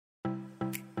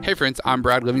Hey friends, I'm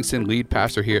Brad Livingston, lead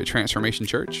pastor here at Transformation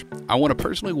Church. I want to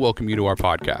personally welcome you to our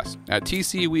podcast. At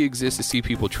TC, we exist to see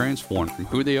people transformed from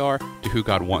who they are to who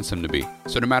God wants them to be.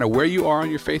 So no matter where you are on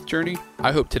your faith journey,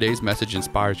 I hope today's message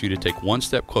inspires you to take one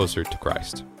step closer to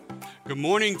Christ. Good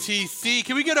morning, TC.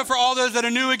 Can we get up for all those that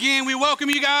are new again? We welcome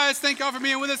you guys. Thank y'all for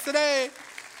being with us today.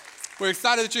 We're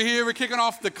excited that you're here. We're kicking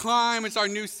off The Climb. It's our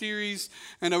new series,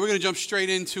 and we're going to jump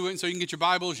straight into it. And so you can get your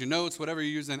Bibles, your notes, whatever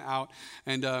you're using out,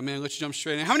 and let's jump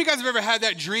straight in. How many of you guys have ever had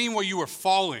that dream where you were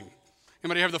falling?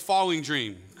 Anybody have the falling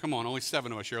dream? Come on, only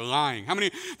 7 of us. You're lying. How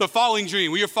many? The falling dream,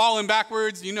 where you're falling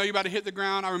backwards. You know you're about to hit the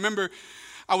ground. I remember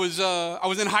I was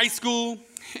in high school,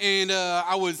 and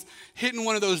I was hitting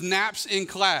one of those naps in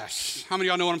class. How many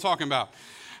of y'all know what I'm talking about?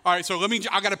 All right, so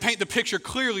I got to paint the picture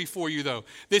clearly for you, though.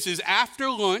 This is after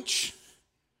lunch,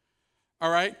 all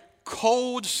right?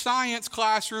 Cold science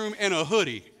classroom and a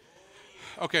hoodie.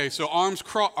 Okay, so arms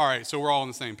crossed. All right, so we're all on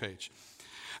the same page.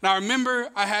 Now, I remember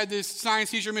I had this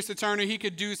science teacher, Mr. Turner. He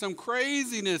could do some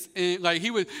craziness. And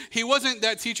he wasn't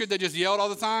that teacher that just yelled all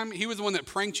the time. He was the one that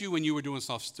pranked you when you were doing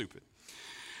stuff stupid.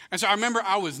 And so I remember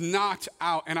I was knocked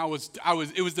out, and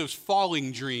it was this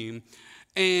falling dream.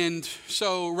 And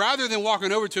so rather than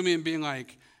walking over to me and being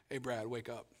like, hey, Brad, wake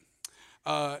up,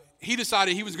 he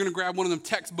decided he was going to grab one of them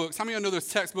textbooks. How many of you know those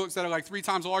textbooks that are like 3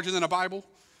 times larger than a Bible?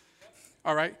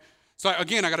 All right. So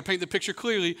again, I got to paint the picture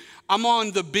clearly. I'm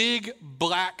on the big,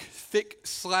 black, thick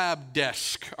slab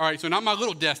desk. All right. So not my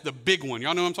little desk, the big one.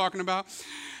 Y'all know what I'm talking about?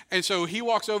 And so he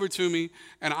walks over to me,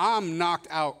 and I'm knocked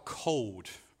out cold.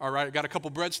 All right. Got a couple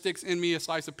breadsticks in me, a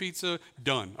slice of pizza,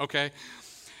 done. Okay.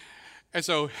 And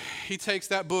so he takes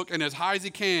that book and as high as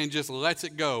he can, just lets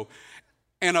it go.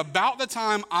 And about the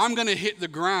time I'm going to hit the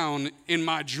ground in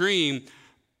my dream,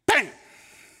 bam!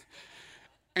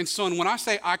 And son, when I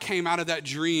say I came out of that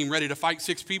dream ready to fight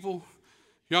 6 people,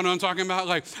 y'all know what I'm talking about?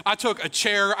 Like, I took a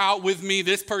chair out with me.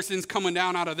 This person's coming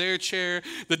down out of their chair.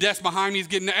 The desk behind me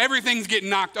everything's getting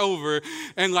knocked over.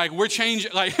 And like, we're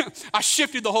changing, like, I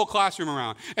shifted the whole classroom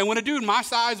around. And when a dude my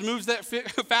size moves that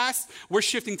fast, we're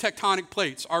shifting tectonic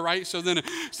plates, all right? So then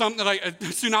something like a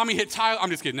tsunami hit Tyler. I'm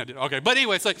just kidding, I did. Okay, but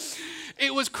anyway, it's like,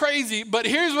 it was crazy. But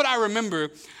here's what I remember.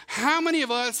 How many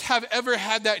of us have ever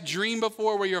had that dream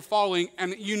before where you're falling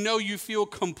and you feel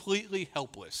completely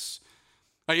helpless?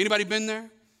 Like, anybody been there?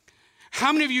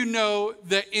 How many of you know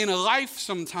that in life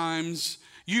sometimes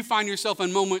you find yourself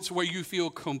in moments where you feel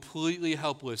completely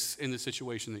helpless in the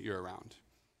situation that you're around?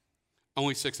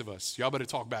 Only 6 of us. Y'all better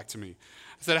talk back to me.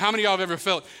 I said, how many of y'all have ever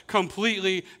felt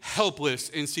completely helpless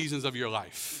in seasons of your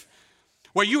life?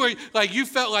 Where you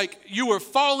felt like you were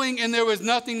falling and there was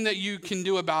nothing that you can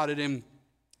do about it. And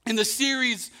in the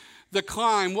series, The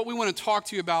Climb, what we want to talk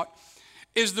to you about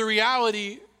is the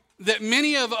reality that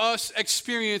many of us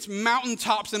experience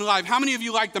mountaintops in life. How many of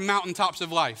you like the mountaintops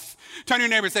of life? Turn to your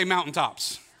neighbor and say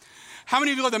mountaintops. How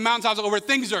many of you like the mountaintops where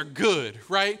things are good,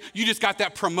 right? You just got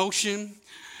that promotion.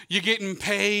 You're getting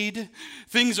paid.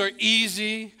 Things are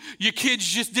easy. Your kids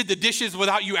just did the dishes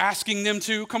without you asking them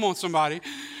to. Come on, somebody,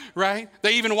 right?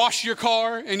 They even washed your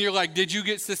car, and you're like, did you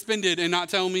get suspended and not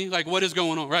tell me? Like, what is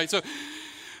going on, right? So,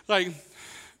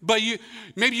 but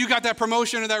maybe you got that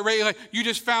promotion or that raise, like you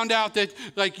just found out that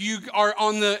like you are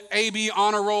on the AB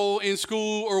honor roll in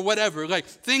school or whatever. Like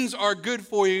things are good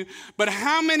for you. But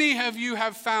how many of you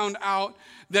have found out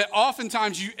that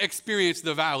oftentimes you experience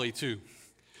the valley too?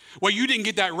 Where you didn't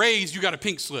get that raise, you got a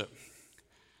pink slip.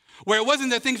 Where it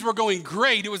wasn't that things were going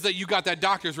great, it was that you got that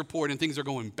doctor's report and things are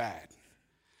going bad.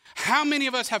 How many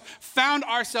of us have found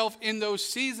ourselves in those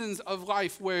seasons of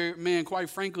life where, man, quite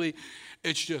frankly,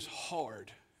 it's just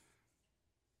hard?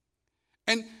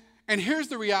 And here's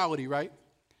the reality, right?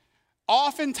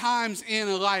 Oftentimes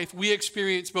in life, we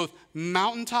experience both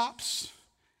mountaintops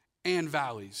and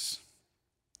valleys.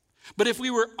 But if we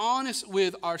were honest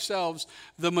with ourselves,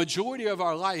 the majority of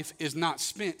our life is not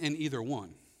spent in either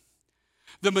one.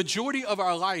 The majority of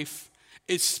our life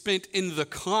is spent in the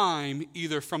climb,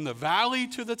 either from the valley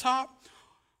to the top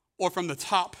or from the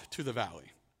top to the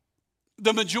valley.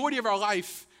 The majority of our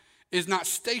life is not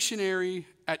stationary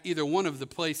at either one of the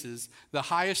places, the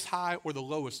highest high or the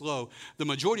lowest low. The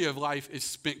majority of life is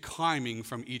spent climbing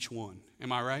from each one.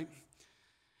 Am I right?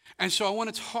 And so I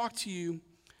want to talk to you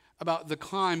about the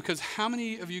climb, because how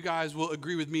many of you guys will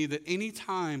agree with me that any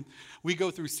time we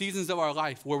go through seasons of our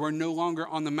life where we're no longer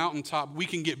on the mountaintop, we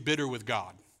can get bitter with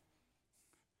God?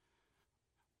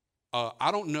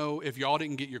 I don't know if y'all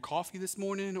didn't get your coffee this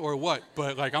morning or what,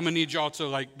 but like I'm gonna need y'all to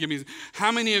like give me.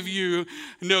 How many of you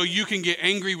know you can get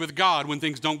angry with God when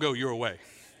things don't go your way?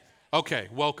 Okay,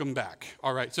 welcome back.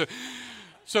 All right,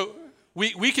 so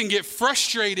we can get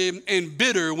frustrated and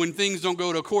bitter when things don't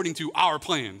go according to our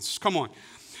plans. Come on.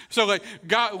 So like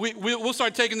God, we'll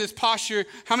start taking this posture.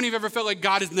 How many of you ever felt like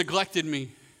God has neglected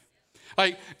me?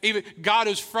 Like even God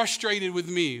is frustrated with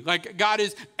me. Like God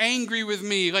is angry with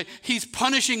me. Like he's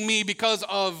punishing me because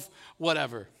of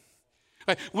whatever.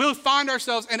 Like we'll find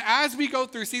ourselves, and as we go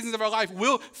through seasons of our life,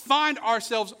 we'll find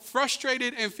ourselves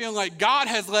frustrated and feeling like God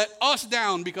has let us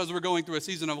down because we're going through a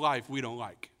season of life we don't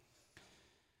like.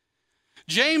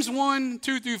 James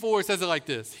 1:2-4 says it like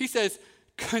this. He says,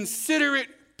 consider it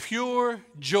pure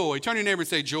joy. Turn to your neighbor and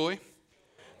say joy.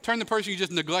 Turn the person you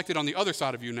just neglected on the other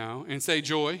side of you now and say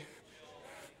joy.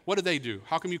 What do they do?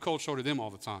 How come you cold shoulder them all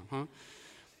the time, huh?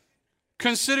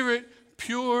 Consider it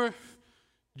pure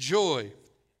joy,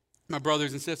 my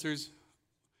brothers and sisters,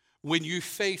 when you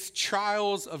face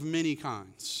trials of many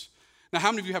kinds. Now,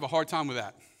 how many of you have a hard time with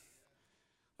that?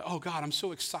 Oh, God, I'm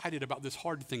so excited about this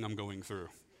hard thing I'm going through.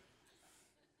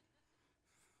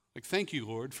 Like, thank you,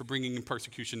 Lord, for bringing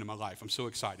persecution to my life. I'm so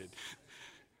excited.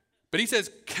 But he says,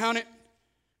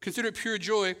 consider it pure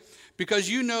joy, because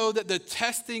you know that the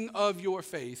testing of your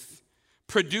faith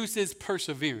produces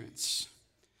perseverance.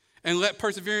 And let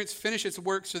perseverance finish its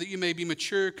work so that you may be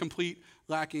mature, complete,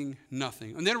 lacking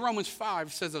nothing. And then Romans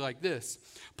 5 says it like this.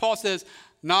 Paul says,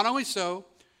 not only so,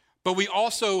 but we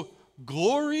also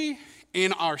glory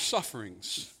in our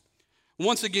sufferings.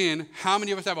 Once again, how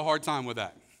many of us have a hard time with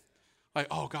that? Like,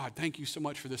 oh God, thank you so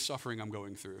much for this suffering I'm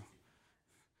going through.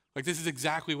 Like, this is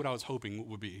exactly what I was hoping it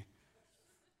would be.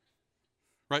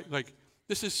 Right? Like,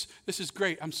 this is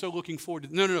great. I'm so looking forward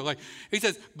to. No. Like, he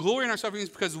says, glory in our sufferings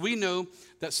because we know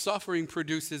that suffering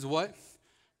produces what?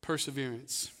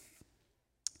 Perseverance.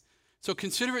 So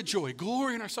consider it joy.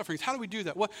 Glory in our sufferings. How do we do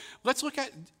that? Well, let's look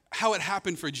at how it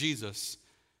happened for Jesus.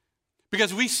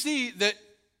 Because we see that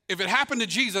if it happened to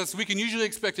Jesus, we can usually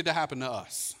expect it to happen to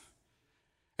us.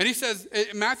 And he says,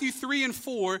 in Matthew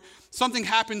 3-4, something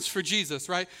happens for Jesus,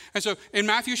 right? And so in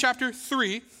Matthew chapter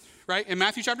 3, right? In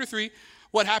Matthew chapter 3,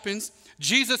 what happens?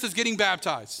 Jesus is getting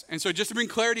baptized. And so just to bring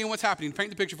clarity on what's happening, paint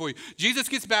the picture for you. Jesus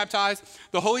gets baptized,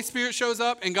 the Holy Spirit shows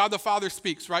up, and God the Father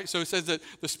speaks, right? So it says that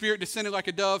the Spirit descended like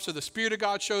a dove, so the Spirit of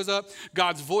God shows up.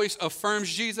 God's voice affirms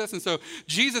Jesus. And so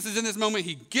Jesus is in this moment.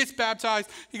 He gets baptized.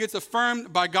 He gets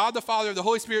affirmed by God the Father. The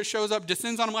Holy Spirit shows up,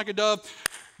 descends on him like a dove.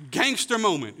 Gangster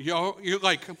moment. You're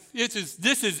like, this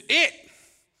is it.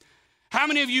 How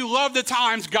many of you love the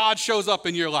times God shows up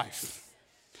in your life?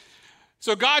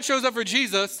 So God shows up for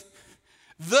Jesus.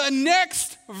 The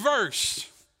next verse,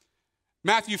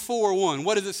 Matthew 4:1,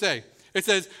 what does it say? It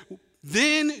says,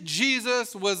 then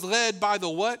Jesus was led by the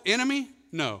what? Enemy?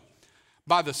 No,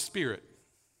 by the Spirit.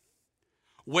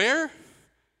 Where?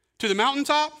 To the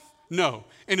mountaintop? No,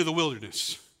 into the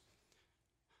wilderness.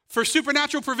 For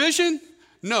supernatural provision?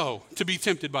 No, to be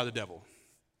tempted by the devil.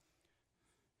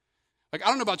 Like, I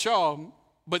don't know about y'all,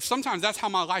 but sometimes that's how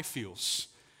my life feels.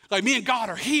 Like, me and God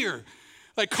are here.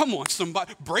 Like, come on,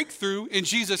 somebody, breakthrough in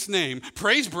Jesus' name.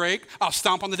 Praise break, I'll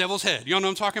stomp on the devil's head. You know what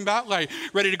I'm talking about? Like,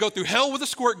 ready to go through hell with a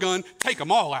squirt gun, take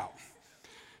them all out.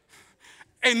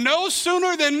 And no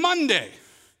sooner than Monday,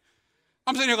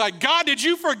 I'm sitting here like, God, did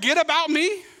you forget about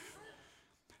me?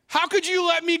 How could you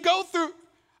let me go through?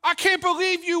 I can't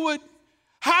believe you would.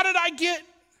 How did I get?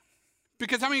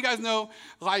 Because how many of you guys know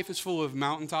life is full of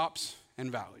mountaintops and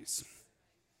valleys?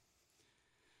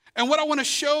 And what I want to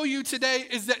show you today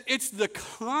is that it's the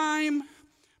climb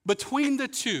between the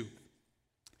two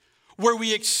where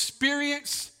we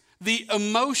experience the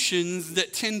emotions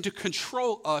that tend to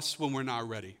control us when we're not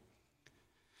ready.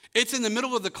 It's in the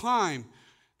middle of the climb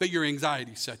that your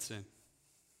anxiety sets in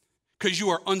because you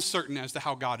are uncertain as to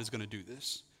how God is going to do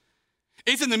this.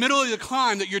 It's in the middle of the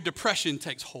climb that your depression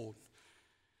takes hold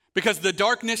because the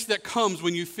darkness that comes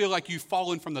when you feel like you've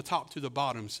fallen from the top to the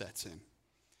bottom sets in.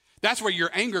 That's where your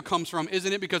anger comes from,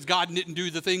 isn't it? Because God didn't do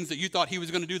the things that you thought he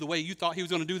was going to do the way you thought he was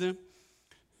going to do them.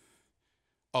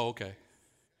 Oh, okay.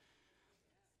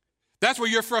 That's where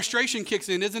your frustration kicks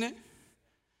in, isn't it?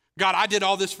 God, I did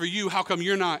all this for you. How come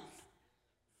you're not?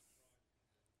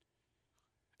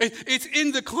 It's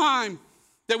in the climb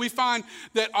that we find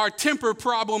that our temper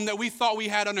problem that we thought we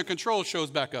had under control shows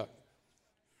back up,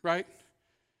 right?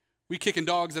 We kicking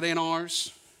dogs that ain't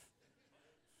ours,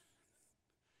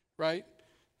 right?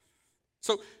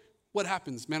 So what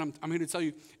happens, man? I'm here to tell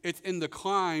you, it's in the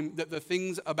climb that the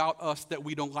things about us that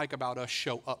we don't like about us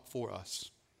show up for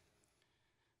us.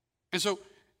 And so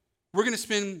we're going to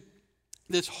spend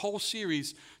this whole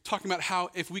series talking about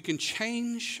how if we can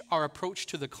change our approach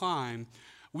to the climb,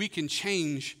 we can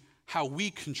change how we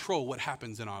control what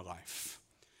happens in our life.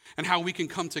 and how we can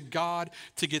come to God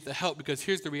to get the help. Because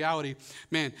here's the reality,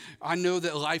 man, I know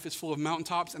that life is full of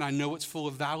mountaintops and I know it's full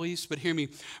of valleys, but hear me,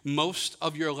 most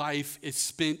of your life is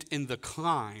spent in the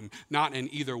climb, not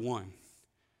in either one.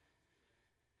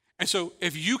 And so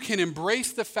if you can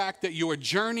embrace the fact that your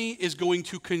journey is going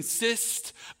to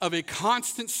consist of a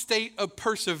constant state of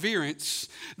perseverance,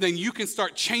 then you can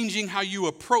start changing how you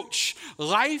approach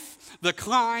life, the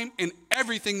climb, and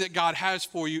everything that God has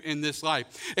for you in this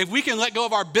life. If we can let go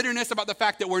of our bitterness about the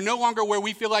fact that we're no longer where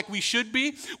we feel like we should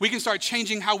be, we can start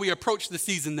changing how we approach the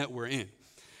season that we're in.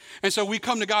 And so we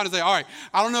come to God and say, all right,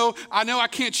 I know I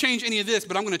can't change any of this,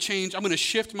 but I'm going to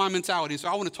shift my mentality. So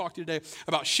I want to talk to you today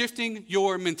about shifting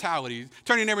your mentality.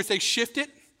 Turn to your neighbor and say, shift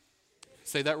it.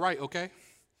 Say that right, okay?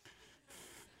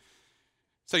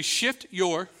 Say, shift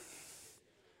your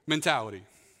mentality.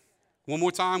 One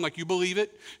more time, like you believe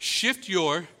it. Shift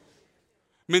your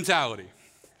mentality.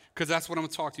 Because that's what I'm going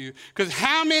to talk to you. Because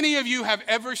how many of you have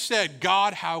ever said,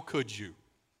 God, how could you?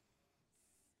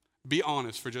 Be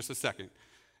honest for just a second.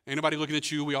 Ain't nobody looking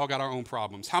at you. We all got our own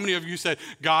problems. How many of you said,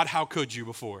 God, how could you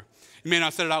before? You may not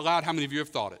have said it out loud. How many of you have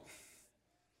thought it?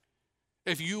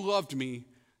 If you loved me,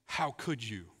 how could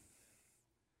you?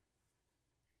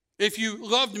 If you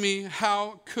loved me,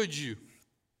 how could you?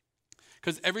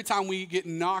 Because every time we get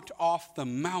knocked off the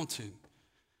mountain,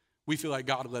 we feel like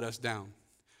God let us down.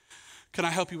 Can I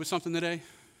help you with something today?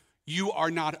 You are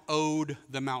not owed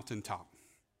the mountaintop.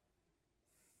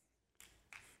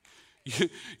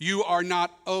 You are not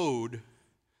owed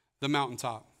the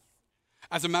mountaintop.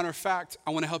 As a matter of fact, I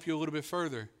want to help you a little bit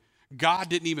further. God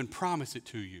didn't even promise it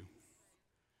to you.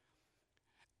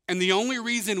 And the only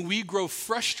reason we grow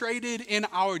frustrated in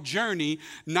our journey,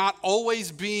 not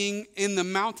always being in the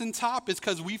mountaintop, is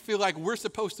because we feel like we're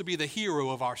supposed to be the hero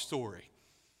of our story.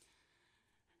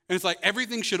 And it's like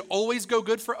everything should always go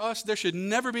good for us. There should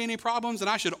never be any problems, and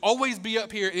I should always be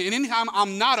up here. And anytime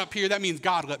I'm not up here, that means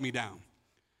God let me down.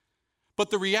 But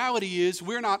the reality is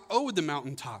we're not owed the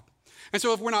mountaintop. And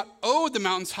so if we're not owed the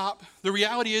mountaintop, the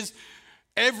reality is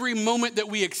every moment that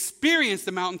we experience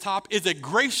the mountaintop is a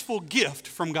graceful gift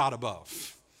from God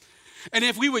above. And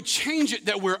if we would change it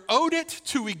that we're owed it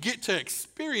till we get to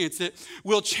experience it,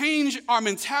 we'll change our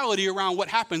mentality around what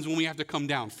happens when we have to come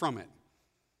down from it.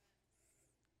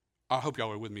 I hope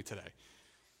y'all are with me today.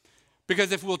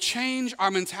 Because if we'll change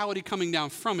our mentality coming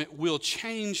down from it, we'll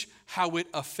change how it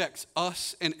affects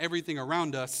us and everything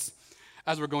around us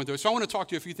as we're going through it. So I want to talk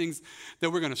to you a few things that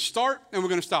we're going to start and we're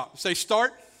going to stop. Say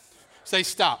start, say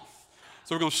stop.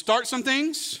 So we're going to start some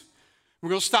things, we're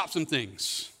going to stop some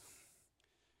things.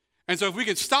 And so if we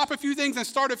can stop a few things and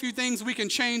start a few things, we can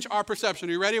change our perception.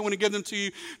 Are you ready? I want to give them to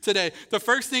you today. The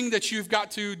first thing that you've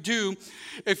got to do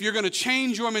if you're going to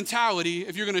change your mentality,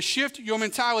 if you're going to shift your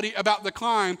mentality about the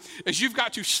climb, is you've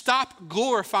got to stop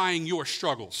glorifying your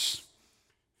struggles.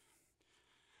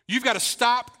 You've got to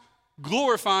stop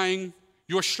glorifying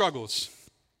your struggles.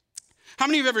 How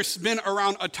many of you have ever been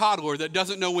around a toddler that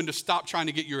doesn't know when to stop trying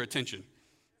to get your attention?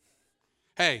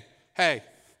 Hey.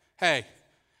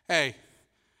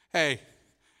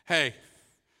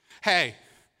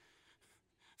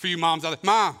 For you moms out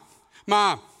there,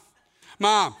 mom.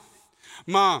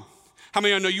 How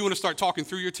many of you know you want to start talking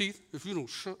through your teeth? If you don't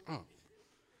shut up.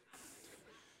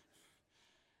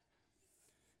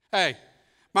 Hey,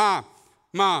 mom.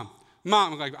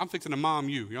 Like, I'm fixing to mom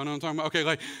you. Y'all know what I'm talking about?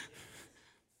 Okay,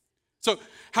 so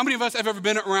how many of us have ever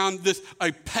been around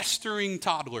a pestering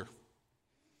toddler?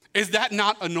 Is that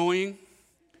not annoying?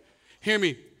 Hear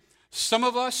me. Some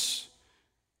of us,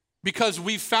 because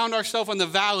we found ourselves in the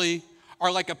valley,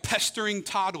 are like a pestering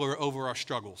toddler over our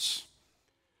struggles.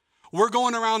 We're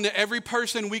going around to every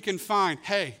person we can find.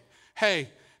 Hey,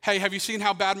 have you seen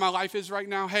how bad my life is right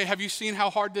now? Hey, have you seen how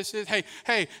hard this is?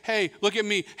 Hey, look at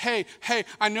me. Hey,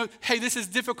 I know, this is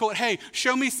difficult. Hey,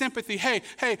 show me sympathy. Hey.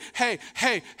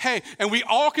 And we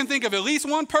all can think of at least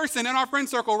one person in our friend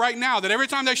circle right now that every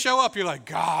time they show up, you're like,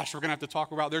 gosh, we're going to have to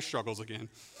talk about their struggles again.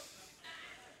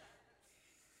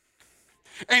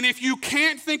 And if you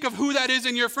can't think of who that is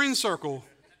in your friend circle,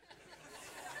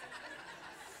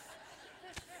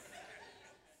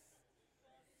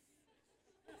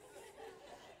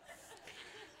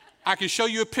 I can show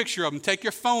you a picture of them. Take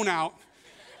your phone out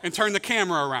and turn the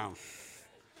camera around.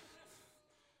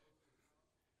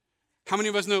 How many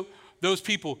of us know those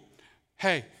people?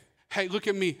 Hey, look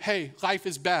at me. Hey, life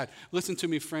is bad. Listen to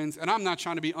me, friends. And I'm not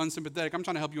trying to be unsympathetic. I'm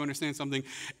trying to help you understand something.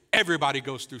 Everybody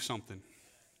goes through something.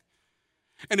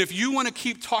 And if you want to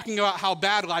keep talking about how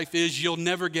bad life is, you'll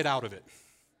never get out of it.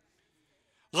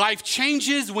 Life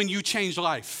changes when you change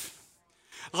life.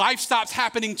 Life stops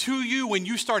happening to you when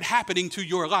you start happening to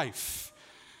your life.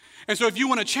 And so if you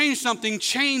want to change something,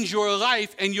 change your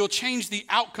life and you'll change the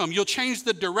outcome. You'll change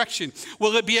the direction.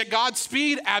 Will it be at God's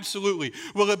speed? Absolutely.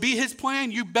 Will it be his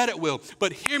plan? You bet it will.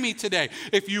 But hear me today.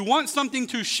 If you want something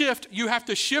to shift, you have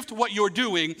to shift what you're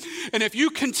doing. And if you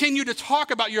continue to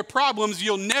talk about your problems,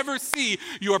 you'll never see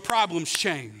your problems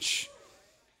change.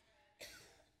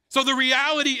 So the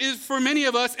reality is for many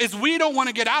of us is we don't want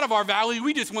to get out of our valley.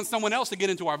 We just want someone else to get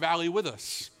into our valley with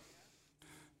us.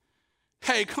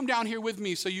 Hey, come down here with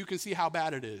me so you can see how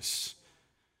bad it is.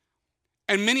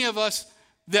 And many of us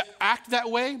that act that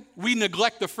way, we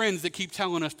neglect the friends that keep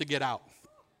telling us to get out.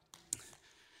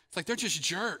 It's like they're just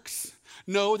jerks.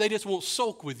 No, they just won't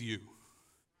sulk with you.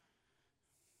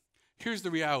 Here's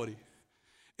the reality.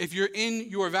 If you're in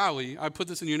your valley, I put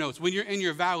this in your notes. When you're in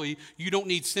your valley, you don't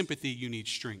need sympathy, you need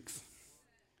strength.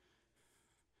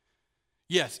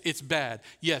 Yes, it's bad.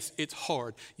 Yes, it's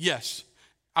hard. Yes,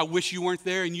 I wish you weren't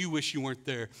there and you wish you weren't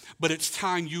there. But it's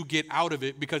time you get out of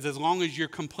it because as long as you're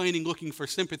complaining, looking for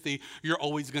sympathy, you're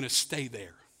always going to stay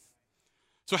there.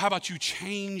 So how about you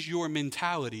change your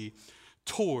mentality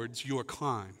towards your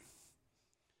climb?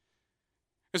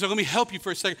 And so let me help you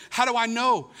for a second. How do I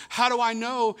know? How do I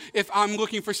know if I'm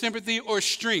looking for sympathy or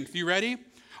strength? You ready?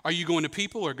 Are you going to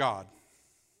people or God?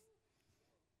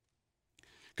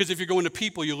 Because if you're going to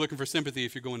people, you're looking for sympathy.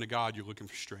 If you're going to God, you're looking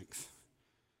for strength.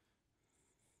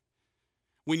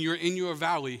 When you're in your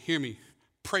valley, hear me,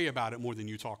 pray about it more than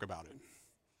you talk about it.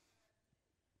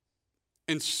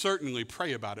 And certainly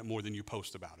pray about it more than you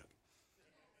post about it.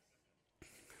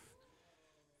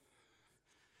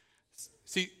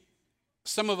 See,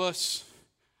 some of us,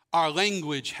 our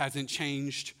language hasn't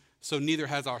changed, so neither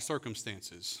has our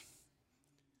circumstances.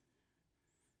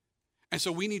 And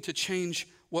so we need to change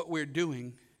what we're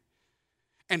doing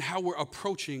and how we're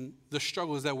approaching the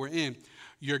struggles that we're in.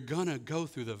 You're going to go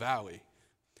through the valley.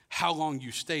 How long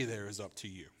you stay there is up to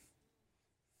you.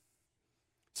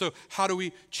 So how do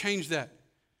we change that?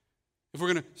 If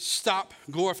we're going to stop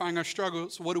glorifying our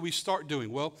struggles, what do we start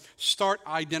doing? Well, start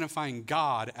identifying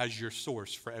God as your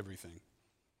source for everything.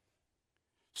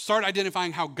 Start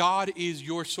identifying how God is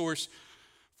your source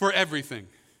for everything,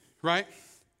 right?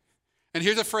 And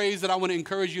here's a phrase that I want to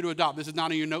encourage you to adopt. This is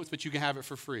not in your notes, but you can have it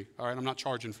for free. All right, I'm not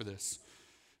charging for this.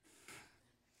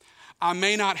 I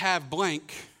may not have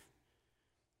blank,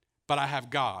 but I have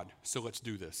God, so let's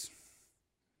do this.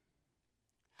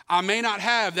 I may not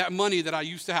have that money that I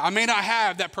used to have. I may not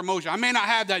have that promotion. I may not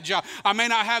have that job. I may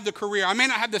not have the career. I may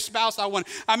not have the spouse I want.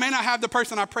 I may not have the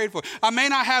person I prayed for. I may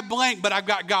not have blank, but I've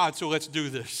got God, so let's do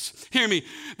this. Hear me.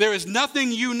 There is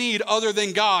nothing you need other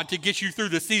than God to get you through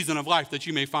the season of life that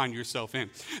you may find yourself in.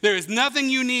 There is nothing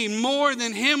you need more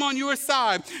than him on your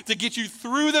side to get you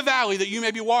through the valley that you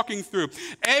may be walking through.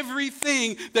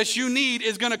 Everything that you need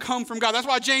is going to come from God. That's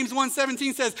why James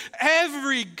 1:17 says,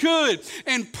 every good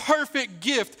and perfect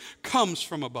gift comes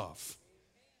from above.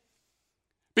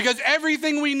 Because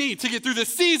everything we need to get through the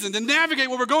season, to navigate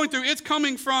what we're going through, it's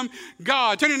coming from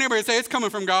God. Turn to your neighbor and say, it's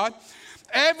coming from God.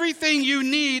 Everything you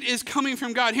need is coming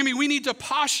from God. Hear me, we need to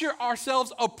posture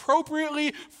ourselves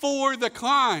appropriately for the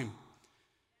climb.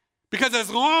 Because as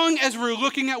long as we're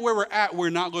looking at where we're at, we're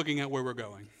not looking at where we're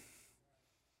going.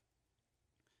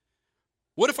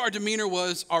 What if our demeanor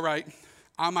was, all right,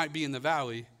 I might be in the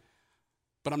valley,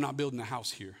 but I'm not building a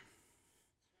house here?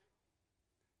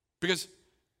 Because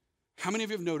how many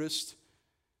of you have noticed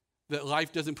that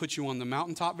life doesn't put you on the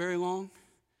mountaintop very long?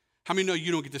 How many know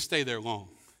you don't get to stay there long?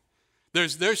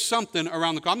 There's something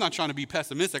around the corner. I'm not trying to be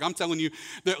pessimistic. I'm telling you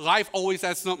that life always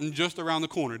has something just around the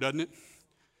corner, doesn't it?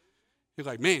 You're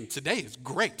like, man, today is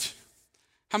great.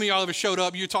 How many of y'all ever showed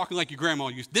up? You're talking like your grandma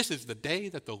used. This is the day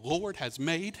that the Lord has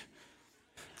made.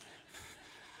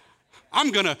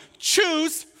 I'm going to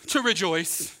choose to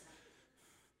rejoice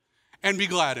and be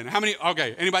glad in it. How many?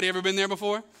 Okay, anybody ever been there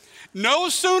before? No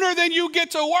sooner than you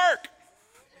get to work.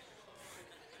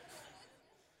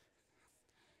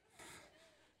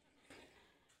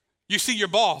 You see your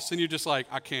boss and you're just like,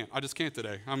 I just can't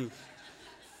today. I'm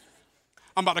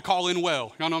about to call in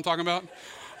well. Y'all know what I'm talking about?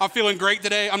 I'm feeling great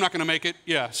today. I'm not going to make it.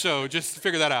 Yeah, so just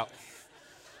figure that out.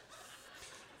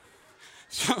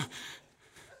 So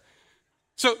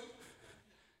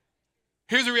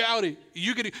here's the reality.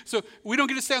 So we don't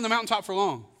get to stay on the mountaintop for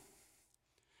long.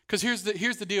 Because here's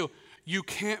the deal. You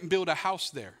can't build a house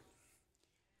there.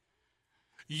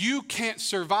 You can't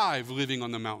survive living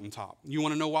on the mountaintop. You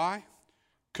want to know why?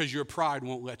 Because your pride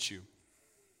won't let you.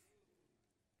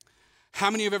 How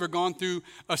many have ever gone through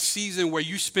a season where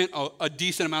you spent a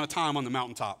decent amount of time on the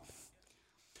mountaintop?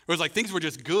 It was like things were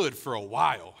just good for a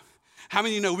while. How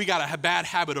many of you know we got a bad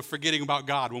habit of forgetting about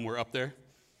God when we're up there?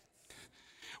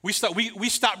 We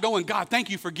stop going, God, thank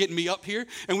you for getting me up here.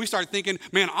 And we start thinking,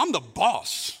 man, I'm the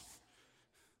boss.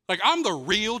 Like, I'm the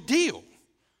real deal.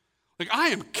 Like, I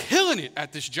am killing it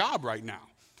at this job right now.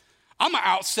 I'm going to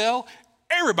outsell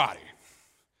everybody.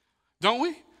 Don't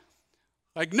we?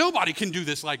 Like, nobody can do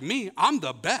this like me. I'm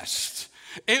the best.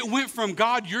 It went from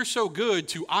God, you're so good,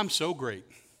 to I'm so great.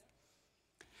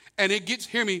 And it gets,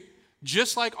 hear me,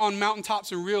 just like on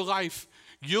mountaintops in real life,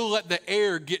 you'll let the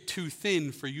air get too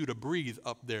thin for you to breathe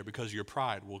up there because your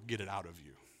pride will get it out of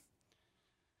you.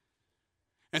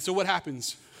 And so what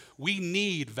happens? We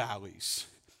need valleys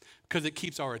because it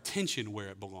keeps our attention where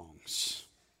it belongs.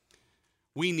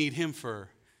 We need him for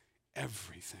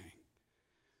everything.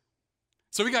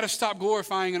 So we got to stop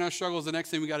glorifying in our struggles. The next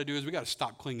thing we got to do is we got to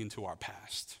stop clinging to our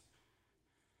past.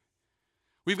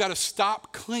 We've got to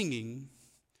stop clinging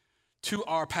to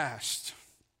our past.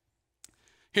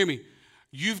 Hear me.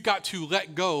 You've got to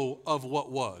let go of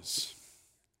what was.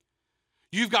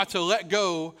 You've got to let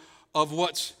go of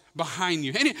what's behind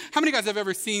you. How many of you guys have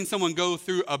ever seen someone go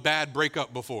through a bad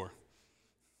breakup before?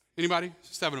 Anybody?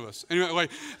 7 of us.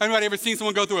 Anybody ever seen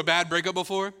someone go through a bad breakup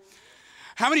before?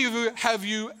 How many of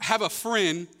you have a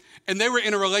friend and they were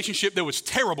in a relationship that was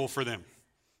terrible for them?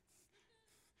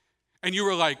 And you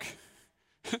were like,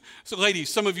 so ladies,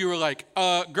 some of you were like,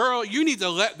 girl, you need to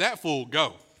let that fool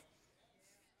go.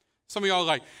 Some of y'all are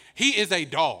like, he is a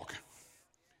dog.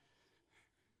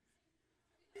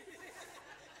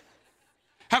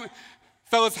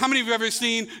 Fellas, how many of you have ever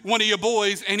seen one of your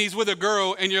boys and he's with a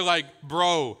girl and you're like,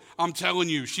 bro, I'm telling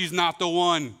you, she's not the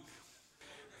one.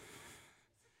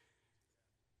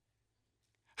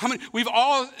 We've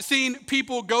all seen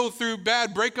people go through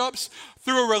bad breakups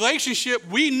through a relationship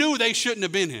we knew they shouldn't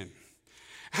have been in.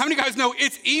 How many guys know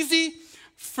it's easy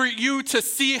for you to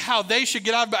see how they should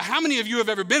get out of it? But how many of you have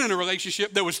ever been in a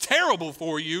relationship that was terrible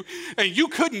for you and you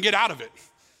couldn't get out of it?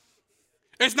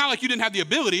 It's not like you didn't have the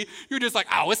ability. You're just like,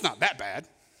 oh, it's not that bad.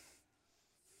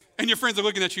 And your friends are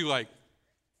looking at you like,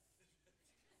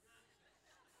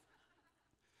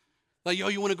 yo,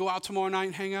 you want to go out tomorrow night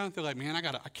and hang out? They're like, man,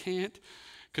 I can't.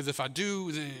 Because if I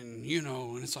do, then,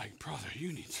 and it's like, brother,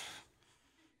 you need to.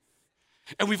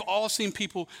 And we've all seen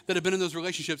people that have been in those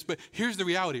relationships, but here's the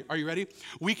reality. Are you ready?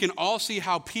 We can all see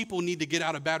how people need to get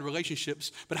out of bad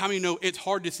relationships, but how many know it's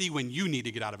hard to see when you need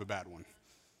to get out of a bad one?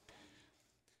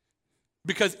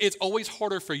 Because it's always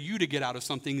harder for you to get out of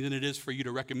something than it is for you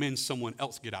to recommend someone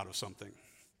else get out of something.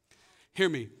 Hear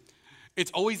me.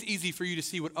 It's always easy for you to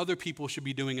see what other people should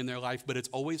be doing in their life, but it's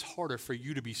always harder for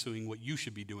you to be doing what you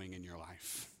should be doing in your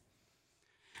life.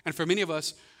 And for many of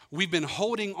us, we've been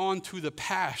holding on to the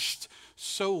past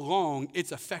so long,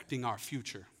 it's affecting our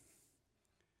future.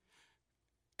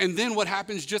 And then what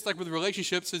happens, just like with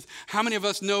relationships, is how many of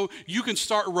us know you can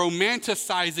start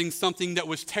romanticizing something that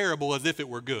was terrible as if it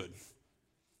were good?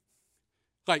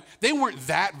 Like, they weren't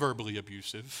that verbally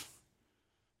abusive.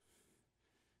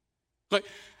 Like,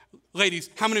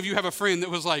 ladies, how many of you have a friend that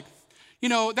was like,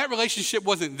 that relationship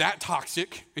wasn't that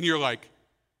toxic? And you're like,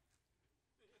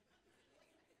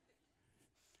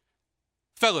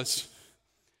 fellas,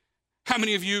 how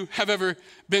many of you have ever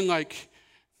been like,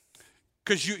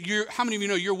 because how many of you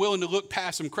know you're willing to look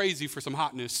past some crazy for some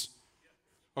hotness?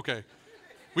 Okay.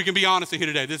 We can be honest in here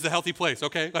today. This is a healthy place,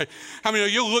 okay? Like, how many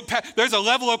of you look past, there's a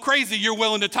level of crazy you're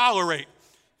willing to tolerate.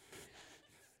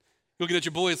 Looking at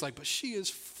your boys like, but she is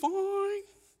fine.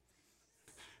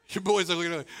 Your boys are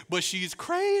looking at her, but she's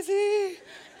crazy.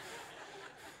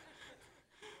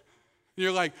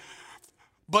 You're like,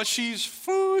 but she's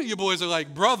fine. Your boys are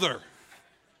like, brother.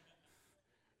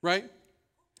 Right?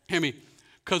 Hear me.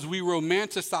 Because we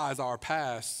romanticize our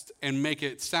past and make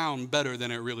it sound better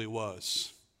than it really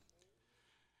was.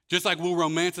 Just like we'll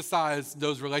romanticize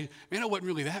those relationships. Man, it wasn't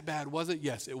really that bad, was it?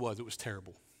 Yes, it was. It was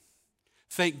terrible.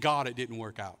 Thank God it didn't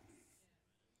work out.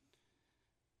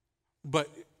 But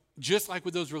just like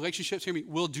with those relationships, hear me,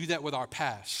 we'll do that with our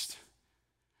past.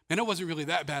 Man, it wasn't really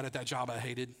that bad at that job I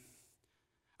hated.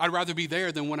 I'd rather be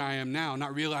there than when I am now,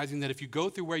 not realizing that if you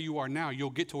go through where you are now, you'll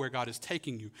get to where God is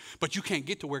taking you. But you can't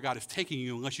get to where God is taking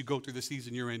you unless you go through the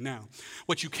season you're in now.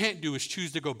 What you can't do is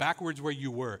choose to go backwards where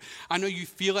you were. I know you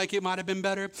feel like it might have been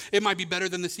better. It might be better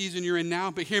than the season you're in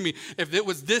now, but hear me, if it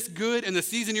was this good and the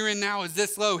season you're in now is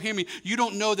this low, hear me, you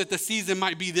don't know that the season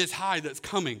might be this high that's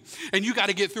coming. And you got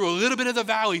to get through a little bit of the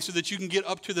valley so that you can get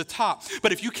up to the top.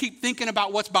 But if you keep thinking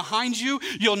about what's behind you,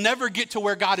 you'll never get to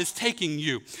where God is taking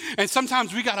you. And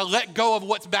sometimes we got to let go of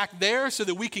what's back there so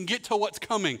that we can get to what's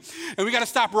coming. And we got to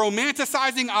stop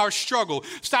romanticizing our struggle.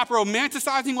 Stop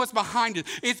romanticizing what's behind it.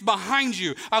 It's behind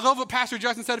you. I love what Pastor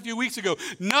Justin said a few weeks ago.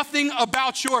 Nothing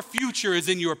about your future is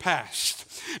in your past.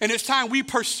 And it's time we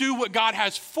pursue what God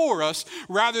has for us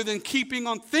rather than keeping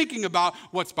on thinking about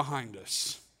what's behind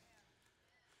us.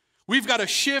 We've got to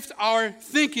shift our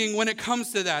thinking when it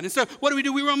comes to that. And so what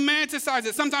do? We romanticize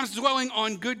it. Sometimes dwelling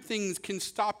on good things can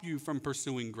stop you from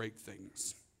pursuing great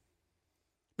things.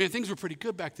 Man, things were pretty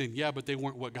good back then. Yeah, but they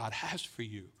weren't what God has for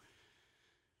you.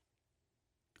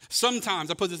 Sometimes,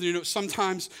 I put this in your notes,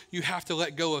 sometimes you have to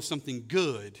let go of something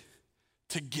good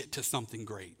to get to something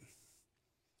great.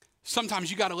 Sometimes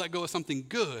you got to let go of something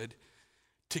good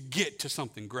to get to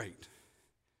something great.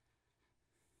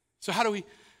 So how do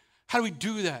we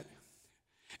do that?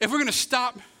 If we're going to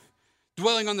stop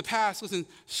dwelling on the past, listen,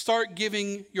 start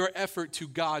giving your effort to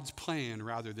God's plan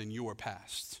rather than your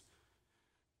past.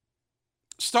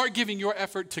 Start giving your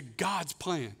effort to God's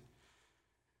plan.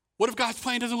 What if God's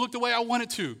plan doesn't look the way I want it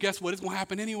to? Guess what? It's going to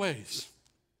happen anyways.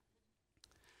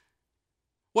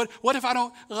 What if I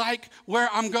don't like where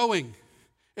I'm going?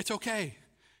 It's okay.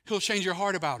 He'll change your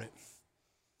heart about it.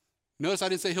 Notice I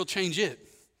didn't say he'll change it.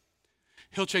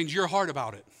 He'll change your heart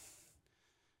about it.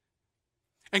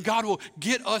 And God will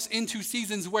get us into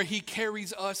seasons where he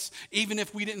carries us even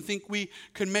if we didn't think we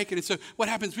could make it. And so what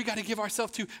happens? We got to give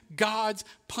ourselves to God's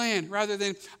plan rather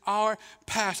than our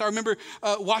past. I remember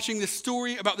watching this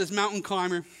story about this mountain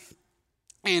climber.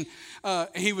 And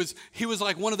he was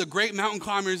like one of the great mountain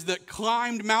climbers that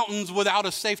climbed mountains without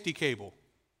a safety cable.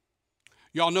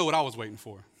 Y'all know what I was waiting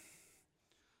for.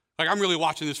 Like, I'm really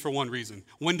watching this for one reason.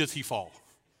 When does he fall?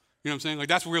 You know what I'm saying? Like,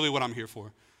 that's really what I'm here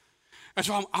for. And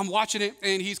so I'm watching it,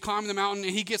 and he's climbing the mountain,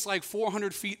 and he gets like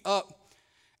 400 feet up,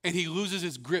 and he loses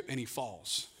his grip, and he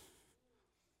falls.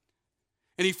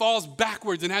 And he falls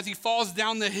backwards, and as he falls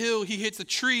down the hill, he hits a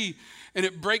tree, and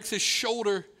it breaks his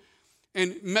shoulder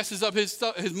and messes up his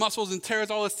muscles and tears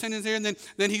all his tendons here. And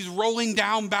then he's rolling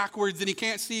down backwards, and he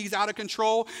can't see. He's out of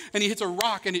control, and he hits a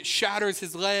rock, and it shatters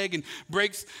his leg and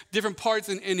breaks different parts,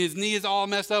 and his knee is all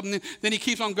messed up. And then he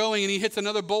keeps on going, and he hits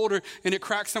another boulder, and it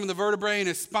cracks some of the vertebrae in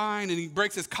his spine, and he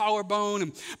breaks his collarbone.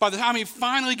 And by the time he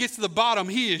finally gets to the bottom,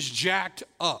 he is jacked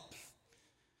up.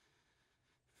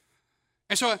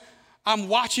 And so I'm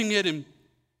watching it, and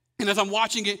as I'm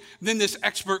watching it, then this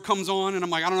expert comes on, and I'm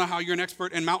like, I don't know how you're an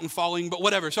expert in mountain falling, but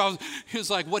whatever. So he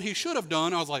was like, what he should have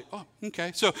done. I was like, oh,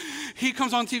 okay. So he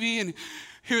comes on TV, and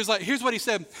he was like, here's what he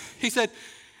said. He said,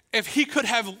 if he could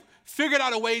have figured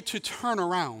out a way to turn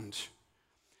around,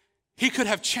 he could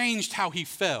have changed how he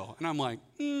fell. And I'm like,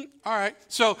 all right.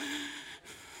 So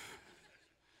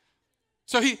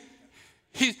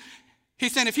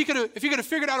he's saying if he could have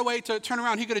figured out a way to turn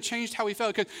around, he could have changed how he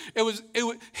felt. Because it was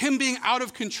him being out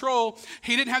of control.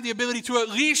 He didn't have the ability to at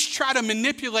least try to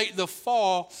manipulate the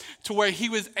fall to where he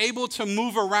was able to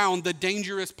move around the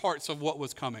dangerous parts of what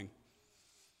was coming.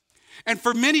 And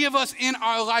for many of us in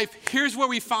our life, here's where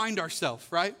we find ourselves,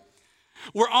 right?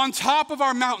 We're on top of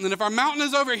our mountain, and if our mountain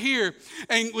is over here,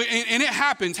 and it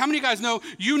happens, how many of you guys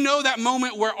know, that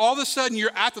moment where all of a sudden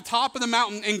you're at the top of the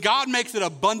mountain, and God makes it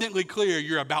abundantly clear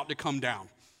you're about to come down,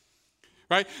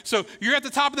 right? So you're at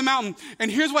the top of the mountain, and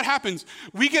here's what happens.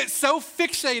 We get so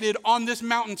fixated on this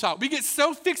mountaintop. We get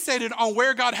so fixated on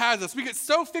where God has us. We get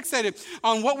so fixated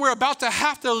on what we're about to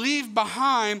have to leave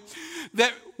behind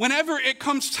that whenever it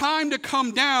comes time to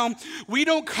come down, we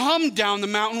don't come down the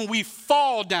mountain, we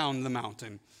fall down the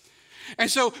mountain.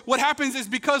 And so what happens is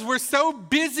because we're so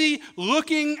busy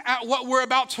looking at what we're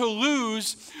about to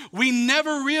lose, we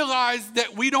never realize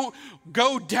that we don't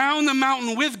go down the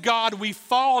mountain with God, we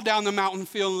fall down the mountain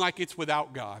feeling like it's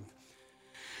without God.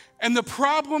 And the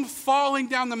problem falling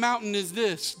down the mountain is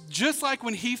this: just like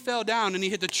when he fell down and he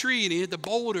hit the tree and he hit the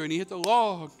boulder and he hit the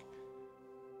log,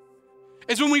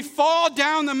 is when we fall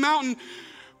down the mountain,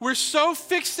 we're so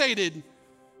fixated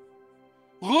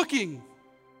looking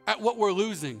at what we're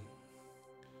losing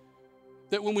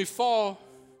that when we fall,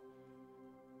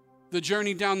 the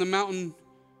journey down the mountain,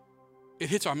 it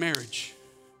hits our marriage.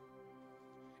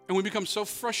 And we become so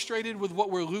frustrated with what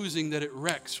we're losing that it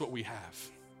wrecks what we have.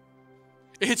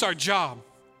 It hits our job,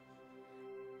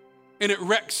 and it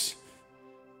wrecks.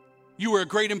 You were a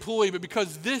great employee, but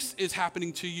because this is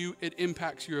happening to you, it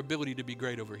impacts your ability to be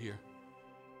great over here.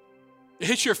 It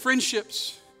hits your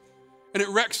friendships, and it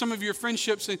wrecks some of your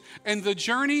friendships. And the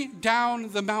journey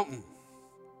down the mountain,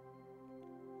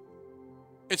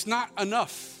 it's not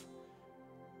enough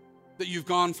that you've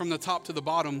gone from the top to the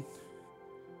bottom,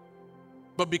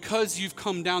 but because you've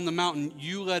come down the mountain,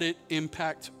 you let it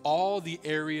impact all the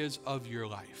areas of your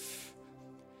life.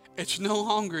 It's no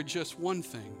longer just one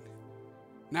thing.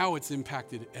 Now it's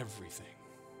impacted everything.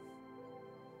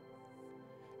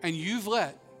 And you've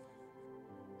let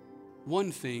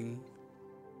one thing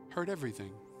hurt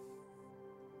everything.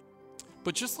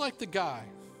 But just like the guy,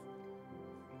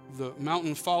 the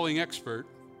mountain falling expert,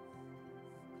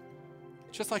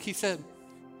 just like he said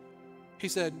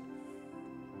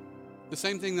the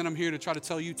same thing that I'm here to try to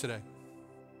tell you today.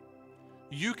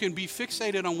 You can be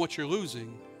fixated on what you're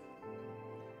losing,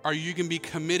 or you can be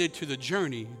committed to the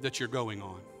journey that you're going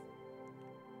on.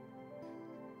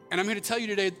 And I'm here to tell you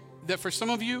today that for some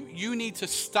of you, you need to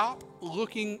stop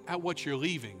looking at what you're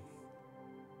leaving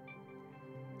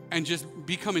and just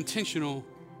become intentional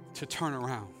to turn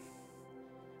around.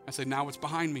 I say, now what's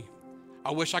behind me? I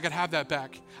wish I could have that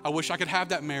back. I wish I could have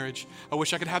that marriage. I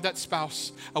wish I could have that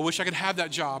spouse. I wish I could have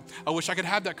that job. I wish I could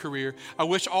have that career. I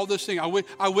wish all those things.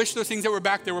 I wish those things that were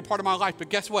back there were part of my life. But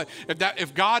guess what?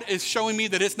 If God is showing me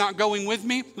that it's not going with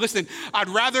me, listen, I'd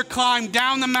rather climb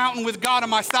down the mountain with God on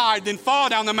my side than fall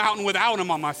down the mountain without him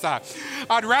on my side.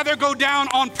 I'd rather go down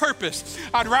on purpose.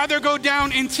 I'd rather go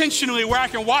down intentionally where I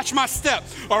can watch my step.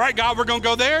 All right, God, we're going to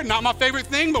go there. Not my favorite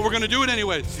thing, but we're going to do it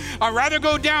anyway. I'd rather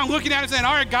go down looking at it and saying,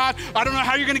 all right, God, I don't know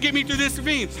how you're going to get me through this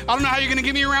ravine. I don't know how you're going to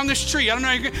get me around this tree. I don't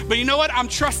know. But you know what? I'm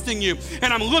trusting you,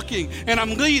 and I'm looking, and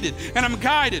I'm leading, and I'm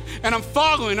guided, and I'm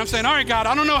following. I'm saying, all right, God,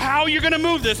 I don't know how you're going to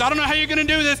move this. I don't know how you're going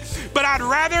to do this, but I'd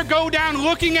rather go down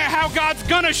looking at how God's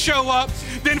going to show up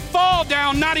than fall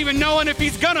down not even knowing if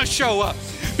he's going to show up.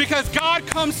 Because God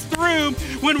comes through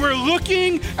when we're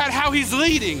looking at how he's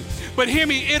leading. But hear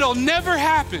me, it'll never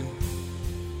happen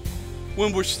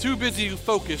when we're too busy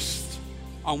focused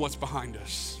on what's behind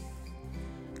us.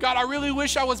 God, I really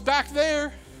wish I was back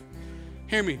there.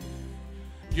 Hear me,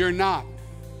 you're not,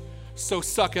 so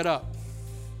suck it up.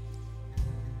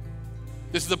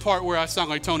 This is the part where I sound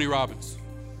like Tony Robbins.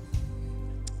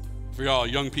 For y'all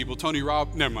young people,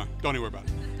 never mind, don't even worry about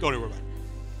it. Don't even worry about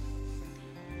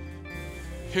it.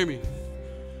 Hear me,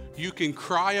 you can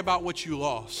cry about what you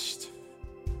lost,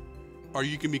 or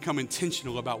you can become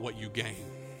intentional about what you gain.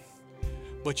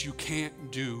 But you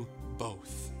can't do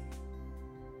both.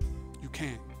 You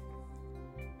can't.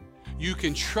 You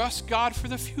can trust God for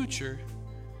the future,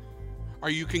 or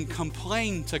you can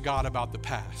complain to God about the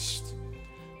past,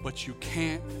 but you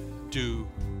can't do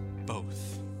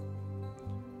both.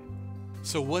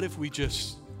 So what if we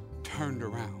just turned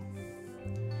around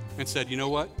and said, you know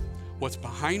what? What's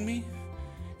behind me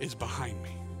is behind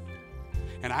me,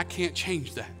 and I can't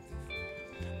change that.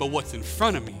 But what's in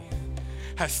front of me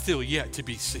has still yet to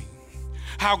be seen.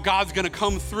 How God's going to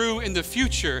come through in the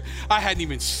future, I hadn't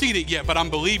even seen it yet, but I'm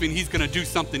believing he's going to do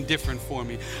something different for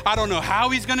me. I don't know how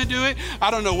he's going to do it.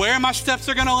 I don't know where my steps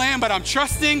are going to land, but I'm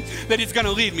trusting that he's going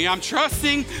to lead me. I'm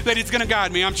trusting that he's going to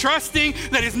guide me. I'm trusting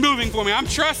that he's moving for me. I'm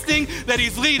trusting that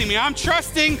he's leading me. I'm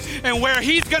trusting in where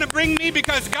he's going to bring me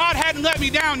because God hadn't let me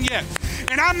down yet.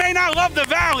 And I may not love the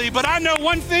valley, but I know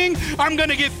one thing, I'm going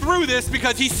to get through this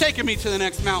because he's taking me to the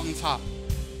next mountaintop.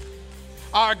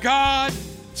 Our God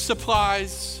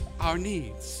supplies our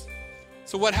needs.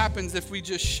 So what happens if we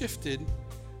just shifted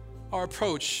our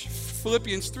approach?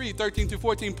 Philippians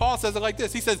 3:13-14, Paul says it like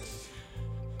this. He says,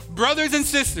 brothers and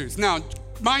sisters. Now,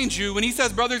 mind you, when he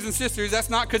says brothers and sisters, that's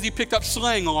not because he picked up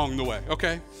slang along the way,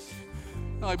 okay?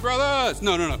 Like, brothers.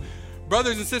 No.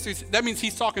 Brothers and sisters, that means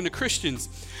he's talking to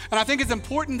Christians. And I think it's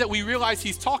important that we realize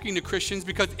he's talking to Christians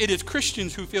because it is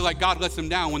Christians who feel like God lets them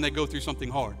down when they go through something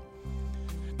hard.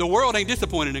 The world ain't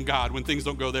disappointed in God when things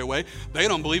don't go their way. They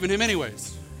don't believe in him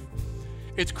anyways.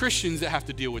 It's Christians that have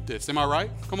to deal with this. Am I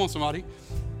right? Come on, somebody.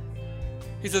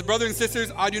 He says, brothers and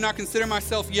sisters, I do not consider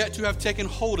myself yet to have taken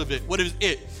hold of it. What is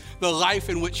it? The life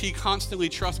in which he constantly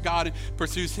trusts God and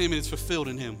pursues him and is fulfilled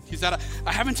in him. He said,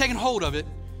 I haven't taken hold of it,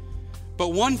 but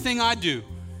one thing I do,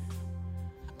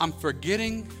 I'm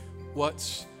forgetting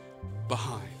what's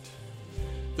behind.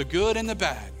 The good and the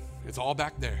bad, it's all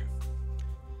back there.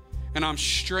 And I'm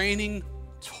straining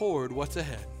toward what's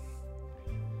ahead.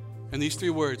 And these three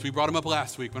words, we brought them up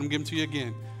last week, but I'm giving them to you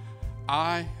again.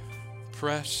 I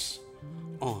press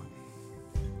on.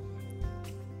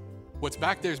 What's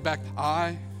back there is back.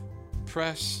 I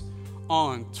press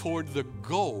on toward the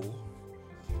goal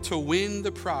to win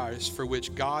the prize for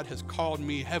which God has called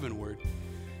me heavenward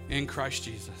in Christ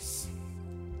Jesus.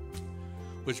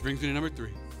 Which brings me to number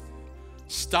 3.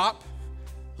 Stop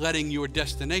letting your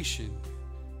destination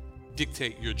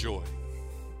dictate your joy.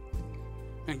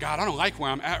 And God, I don't like where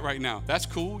I'm at right now. That's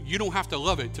cool. You don't have to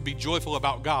love it to be joyful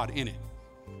about God in it.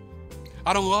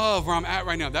 I don't love where I'm at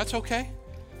right now. That's okay.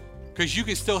 Because you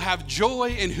can still have joy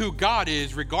in who God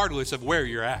is regardless of where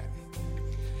you're at.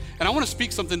 And I want to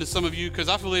speak something to some of you because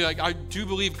I feel like I do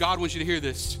believe God wants you to hear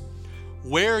this.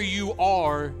 Where you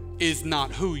are is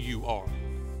not who you are.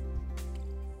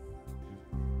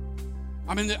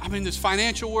 I'm in this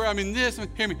financial world. I'm in this.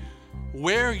 Hear me.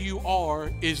 Where you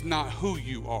are is not who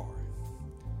you are.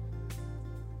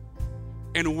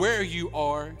 And where you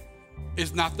are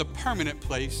is not the permanent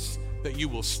place that you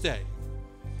will stay.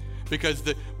 Because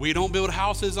we don't build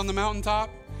houses on the mountaintop,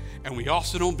 and we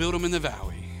also don't build them in the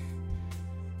valley.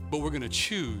 But we're going to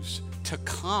choose to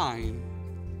climb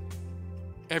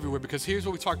everywhere. Because here's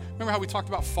what we talked. Remember how we talked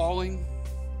about falling?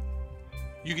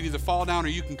 You can either fall down or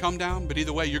you can come down, but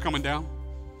either way, you're coming down.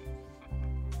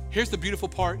 Here's the beautiful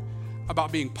part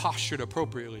about being postured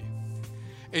appropriately.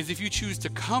 Is if you choose to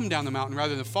come down the mountain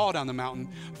rather than fall down the mountain,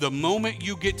 the moment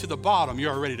you get to the bottom,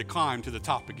 you're ready to climb to the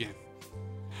top again.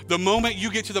 The moment you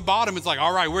get to the bottom, it's like,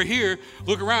 all right, we're here.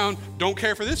 Look around. Don't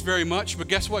care for this very much, but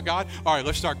guess what, God? All right,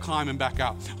 let's start climbing back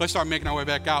out. Let's start making our way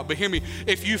back out. But hear me,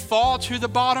 if you fall to the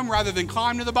bottom rather than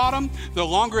climb to the bottom, the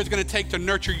longer it's going to take to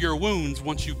nurture your wounds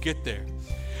once you get there.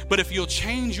 But if you'll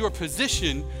change your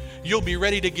position, you'll be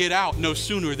ready to get out no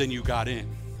sooner than you got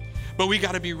in. But we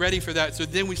got to be ready for that. So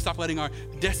then we stop letting our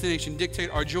destination dictate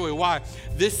our joy. Why?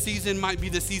 This season might be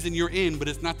the season you're in, but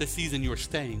it's not the season you're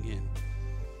staying in.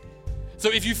 So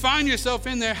if you find yourself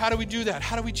in there, how do we do that?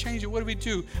 How do we change it? What do we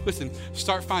do? Listen,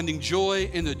 start finding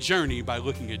joy in the journey by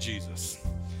looking at Jesus.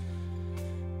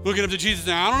 Looking up to Jesus.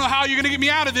 Now, I don't know how you're going to get me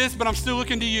out of this, but I'm still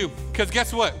looking to you. Because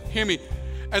guess what? Hear me.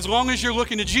 As long as you're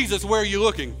looking to Jesus, where are you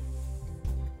looking?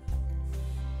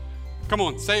 Come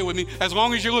on, say it with me. As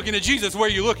long as you're looking at Jesus, where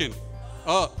are you looking?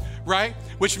 Up, right?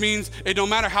 Which means it don't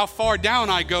matter how far down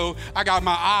I go, I got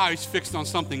my eyes fixed on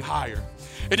something higher.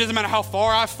 It doesn't matter how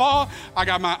far I fall, I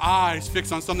got my eyes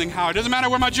fixed on something higher. It doesn't matter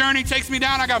where my journey takes me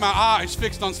down, I got my eyes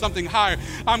fixed on something higher.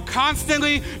 I'm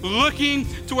constantly looking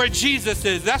to where Jesus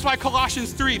is. That's why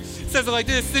Colossians 3 says it like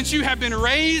this: since you have been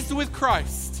raised with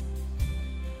Christ,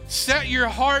 set your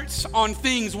hearts on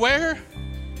things where?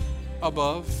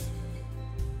 Above.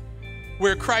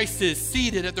 Where Christ is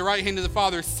seated at the right hand of the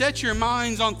Father. Set your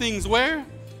minds on things where?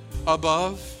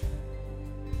 Above.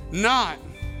 Not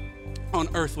on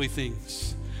earthly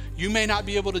things. You may not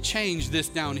be able to change this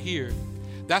down here.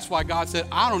 That's why God said,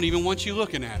 I don't even want you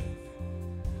looking at it.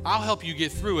 I'll help you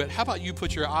get through it. How about you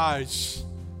put your eyes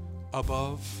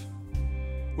above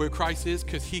where Christ is,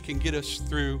 because he can get us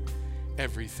through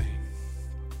everything.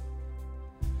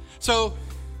 So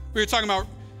we were talking about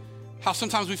how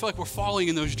sometimes we feel like we're falling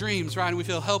in those dreams, right? And we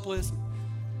feel helpless.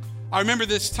 I remember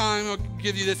this time, I'll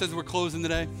give you this as we're closing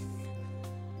today.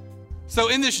 So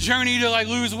in this journey to like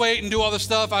lose weight and do all this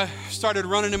stuff, I started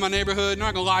running in my neighborhood. I'm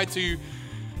not gonna lie to you.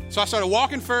 So I started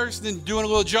walking first, then doing a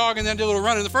little jogging, then did a little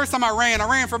running. The first time I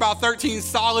ran for about 13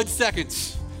 solid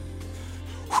seconds.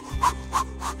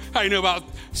 How you know about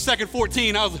second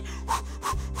 14, I was like,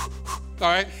 all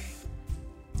right.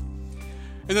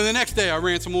 And then the next day I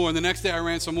ran some more, and the next day I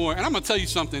ran some more. And I'm gonna tell you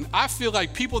something. I feel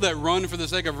like people that run for the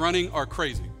sake of running are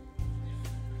crazy.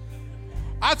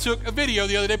 I took a video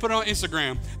the other day, put it on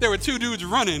Instagram. There were two dudes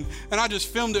running, and I just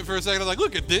filmed it for a second. I was like,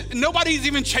 look at this. Nobody's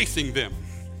even chasing them.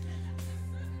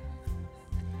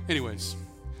 Anyways,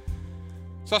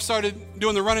 so I started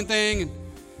doing the running thing.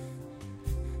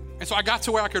 And so I got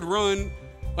to where I could run,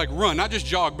 not just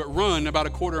jog, but run about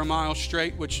a quarter of a mile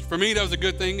straight, which for me, that was a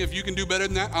good thing. If you can do better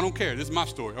than that, I don't care. This is my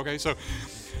story, okay? So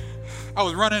I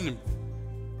was running,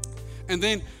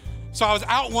 so I was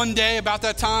out one day about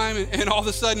that time, and all of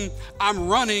a sudden I'm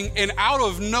running, and out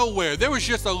of nowhere, there was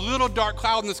just a little dark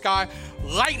cloud in the sky.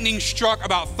 Lightning struck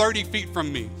about 30 feet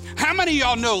from me. How many of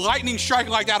y'all know lightning striking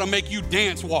like that will make you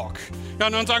dance walk? Y'all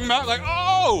know what I'm talking about? Like,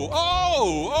 oh.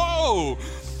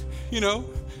 You know,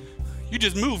 you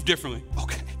just move differently.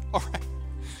 Okay, all right.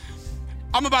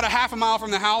 I'm about a half a mile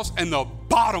from the house, and the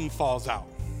bottom falls out.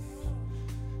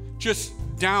 Just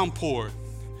downpour.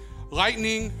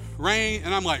 Lightning, rain,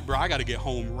 and I'm like, bro, I got to get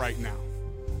home right now.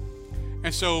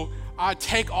 And so I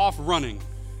take off running.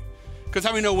 Because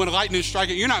how many know when lightning is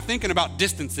striking, you're not thinking about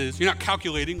distances. You're not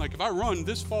calculating, like, if I run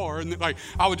this far, and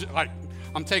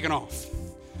I'm taking off.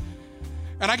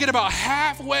 And I get about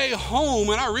halfway home,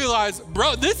 and I realize,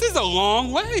 bro, this is a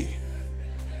long way.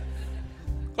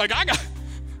 Like,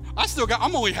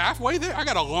 I'm only halfway there. I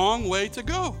got a long way to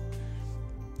go.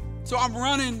 So I'm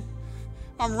running.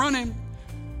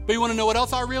 But you want to know what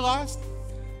else I realized?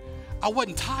 I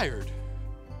wasn't tired.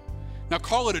 Now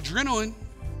call it adrenaline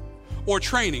or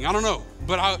training, I don't know,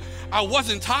 but I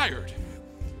wasn't tired.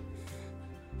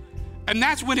 And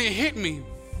that's when it hit me.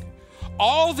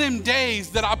 All them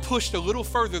days that I pushed a little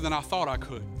further than I thought I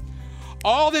could,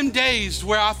 All them days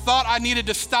where I thought I needed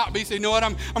to stop, but he said, you know what,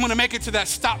 I'm going to make it to that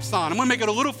stop sign. I'm going to make it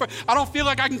a little further. I don't feel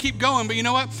like I can keep going, but you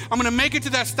know what? I'm going to make it to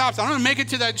that stop sign. I'm going to make it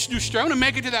to that shoe store. I'm going to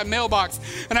make it to that mailbox.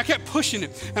 And I kept pushing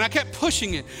it, and I kept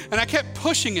pushing it, and I kept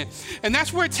pushing it. And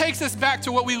that's where it takes us back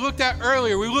to what we looked at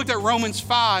earlier. We looked at Romans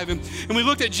 5, and we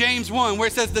looked at James 1, where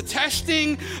it says the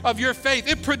testing of your faith,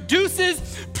 it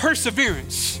produces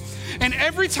perseverance. And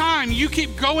every time you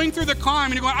keep going through the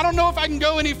climb and you're going, I don't know if I can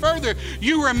go any further,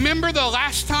 you remember the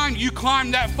last time you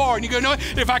climbed that far. And you go, you know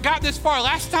what? If I got this far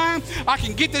last time, I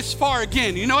can get this far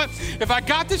again. You know what? If I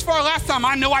got this far last time,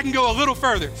 I know I can go a little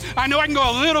further. I know I can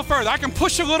go a little further. I can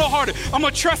push a little harder. I'm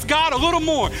going to trust God a little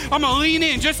more. I'm going to lean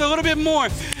in just a little bit more.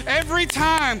 Every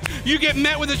time you get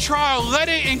met with a trial, let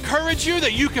it encourage you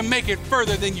that you can make it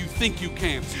further than you think you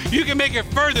can. You can make it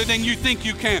further than you think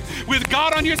you can. With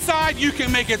God on your side, you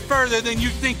can make it further than you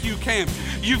think you can.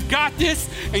 You've got this,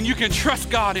 and you can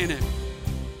trust God in it.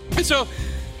 And so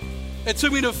it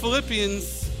took me to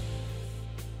Philippians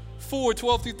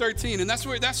 4:12-13, and that's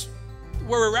where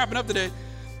we're wrapping up today.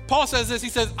 Paul says this. He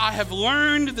says, I have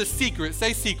learned the secret,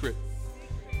 say secret,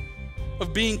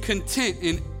 of being content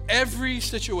in every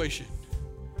situation.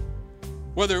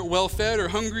 Whether well-fed or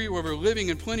hungry, whether living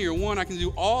in plenty or want, I can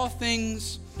do all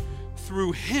things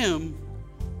through him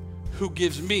who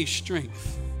gives me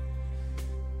strength.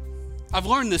 I've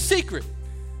learned the secret.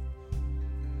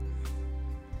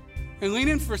 And lean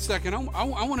in for a second. I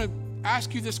want to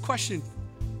ask you this question,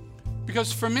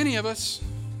 because for many of us,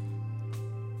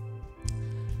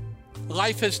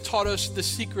 life has taught us the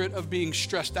secret of being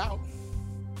stressed out.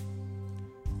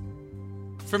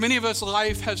 For many of us,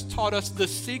 life has taught us the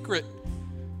secret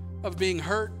of being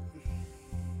hurt.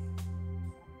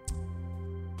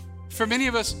 For many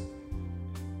of us,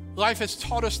 life has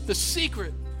taught us the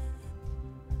secret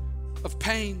of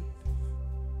pain,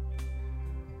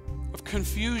 of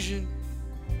confusion.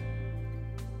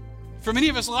 For many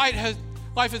of us,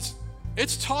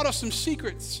 it's taught us some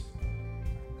secrets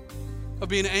of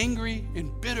being angry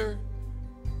and bitter,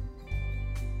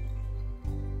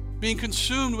 being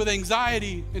consumed with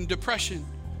anxiety and depression.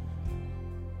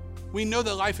 We know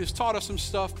that life has taught us some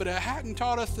stuff, but it hadn't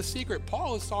taught us the secret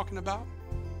Paul is talking about.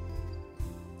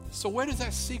 So where does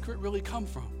that secret really come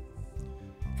from?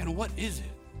 And what is it?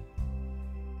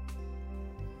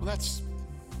 Well, that's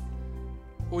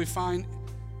what we find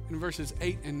in verses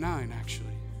 8 and 9,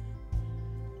 actually.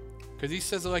 Because he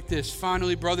says it like this: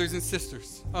 finally, brothers and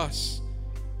sisters, us,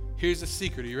 here's the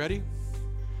secret. Are you ready?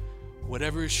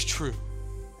 Whatever is true,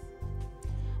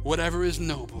 whatever is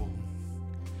noble,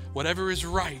 whatever is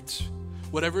right,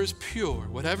 whatever is pure,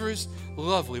 whatever is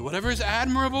lovely, whatever is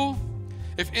admirable,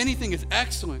 if anything is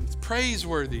excellent, it's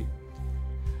praiseworthy,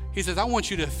 he says, I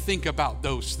want you to think about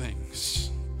those things.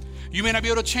 You may not be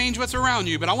able to change what's around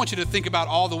you, but I want you to think about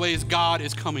all the ways God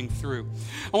is coming through.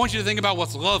 I want you to think about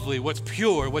what's lovely, what's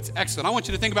pure, what's excellent. I want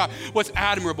you to think about what's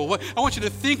admirable. I want you to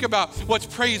think about what's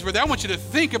praiseworthy. I want you to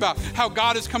think about how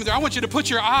God is coming through. I want you to put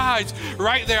your eyes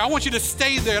right there. I want you to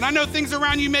stay there. And I know things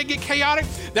around you may get chaotic.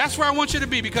 That's where I want you to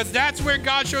be, because that's where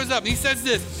God shows up. And he says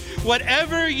this: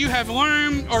 whatever you have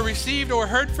learned or received or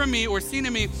heard from me or seen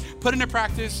in me, put into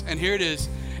practice. And here it is.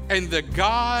 And the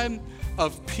God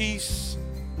of peace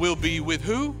will be with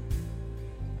who?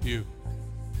 You.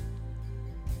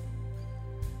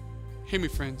 Hear me,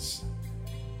 friends.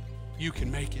 You can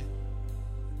make it.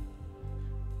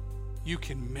 You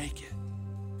can make it.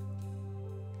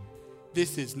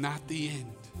 This is not the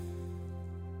end,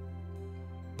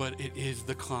 but it is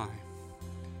the climb.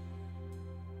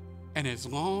 And as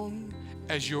long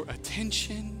as your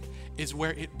attention is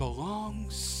where it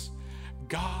belongs,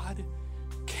 God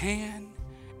can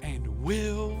and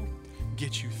will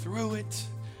get you through it,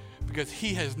 because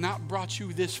he has not brought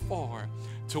you this far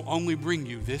to only bring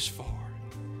you this far.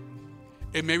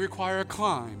 It may require a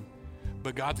climb,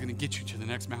 but God's going to get you to the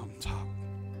next mountaintop.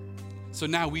 So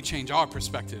now we change our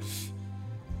perspective.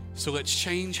 So let's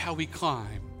change how we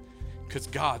climb, because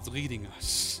God's leading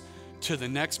us to the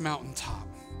next mountaintop.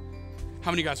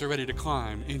 How many of you guys are ready to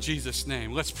climb in Jesus'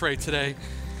 name? Let's pray today.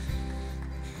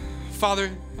 Father,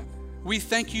 we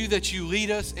thank you that you lead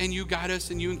us and you guide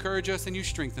us and you encourage us and you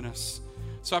strengthen us.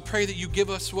 So I pray that you give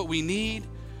us what we need,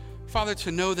 Father,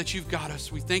 to know that you've got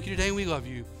us. We thank you today and we love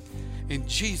you. In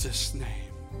Jesus' name,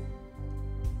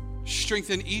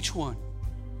 strengthen each one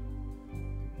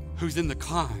who's in the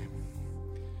climb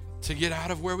to get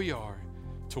out of where we are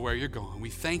to where you're going.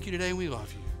 We thank you today and we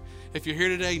love you. If you're here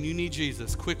today and you need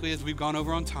Jesus, quickly as we've gone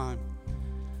over on time,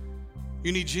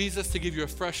 you need Jesus to give you a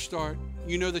fresh start.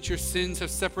 You know that your sins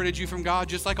have separated you from God,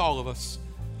 just like all of us.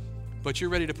 But you're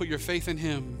ready to put your faith in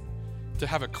him to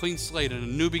have a clean slate and a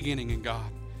new beginning in God.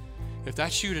 If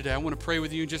that's you today, I want to pray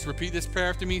with you and just repeat this prayer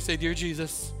after me. Say, dear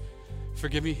Jesus,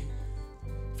 forgive me.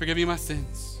 Forgive me my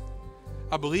sins.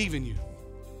 I believe in you,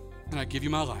 and I give you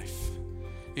my life.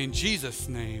 In Jesus'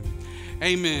 name,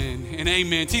 amen and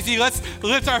amen. TC, let's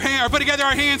lift our hand, or put together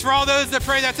our hands for all those that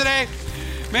pray that today.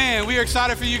 Man, we are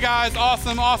excited for you guys.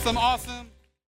 Awesome, awesome, awesome.